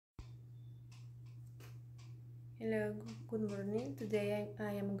Hello, good morning. Today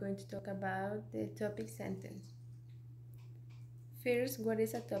I am going to talk about the topic sentence. First, what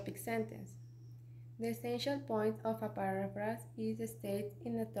is a topic sentence? The essential point of a paragraph is stated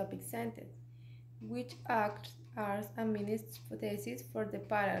in a topic sentence, which acts as a mini thesis for the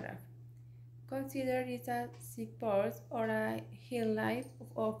paragraph. Consider it a support or a highlight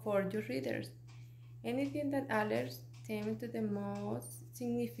for your readers. Anything that alerts them to the most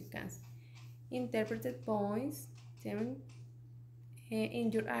significant interpreted points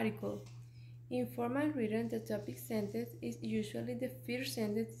in your article. In formal reading, the topic sentence is usually the first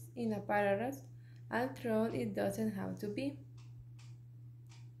sentence in a paragraph, although it doesn't have to be.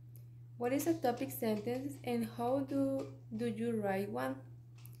 What is a topic sentence and how do you write one?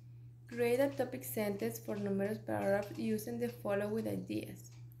 Create a topic sentence for numerous paragraphs using the following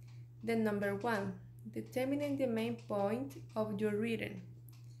ideas. Number 1, determining the main point of your reading.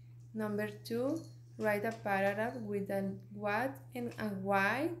 Number 2, write a paragraph with a what and a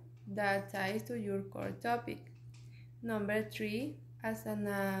why that ties to your core topic. Number 3, as an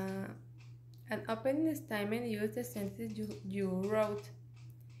opening statement, use the sentence you wrote.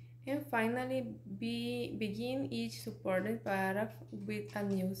 And finally, begin each supporting paragraph with a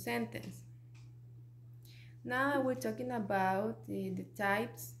new sentence. Now we're talking about the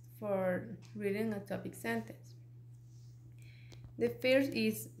types for reading a topic sentence. The first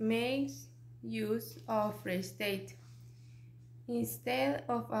is makes use of phrase state. Instead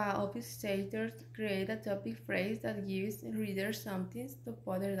of obvious statements, create a topic phrase that gives readers something to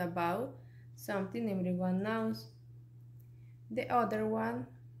ponder about, something everyone knows. The other one,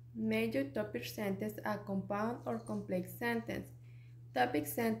 make your topic sentence a compound or complex sentence. Topic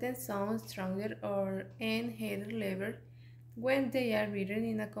sentence sounds stronger or and higher level when they are written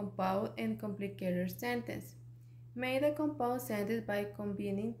in a compound and complicated sentence. Make the compound sentence by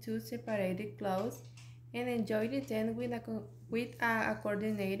combining two separated clauses and enjoy the tense with a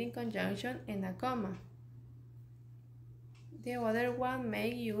coordinating conjunction and a comma. The other one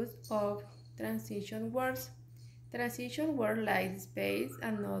make use of transition words. Transition words like space,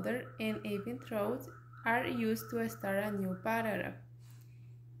 another, and even throws are used to start a new paragraph.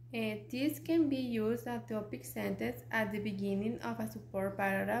 This can be used as a topic sentence at the beginning of a support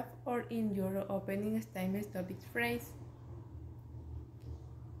paragraph or in your opening statement topic phrase.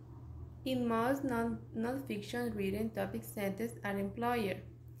 In most non-fiction reading, topic sentences are employer.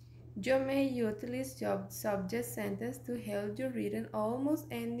 You may utilize subject sentence to help you read almost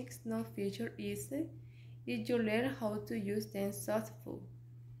any non-fiction essay if you learn how to use them successfully.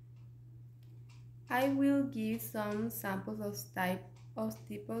 I will give some samples of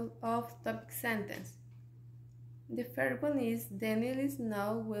topic sentence. The first one is Daniel is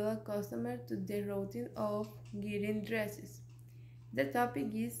now well accustomed to the routine of getting dresses. The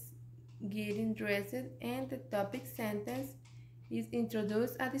topic is getting dressed and the topic sentence is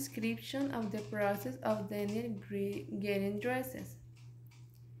introduced a description of the process of Daniel getting dresses.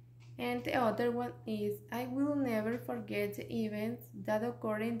 And the other one is I will never forget the events that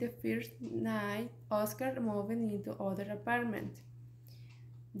occurred in the first night Oscar moving into other apartment.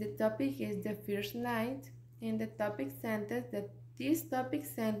 The topic is the first night and the topic sentence this topic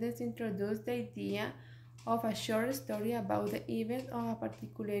sentence introduces the idea of a short story about the event of a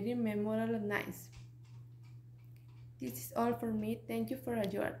particularly memorable night. This is all for me. Thank you for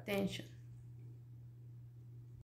your attention.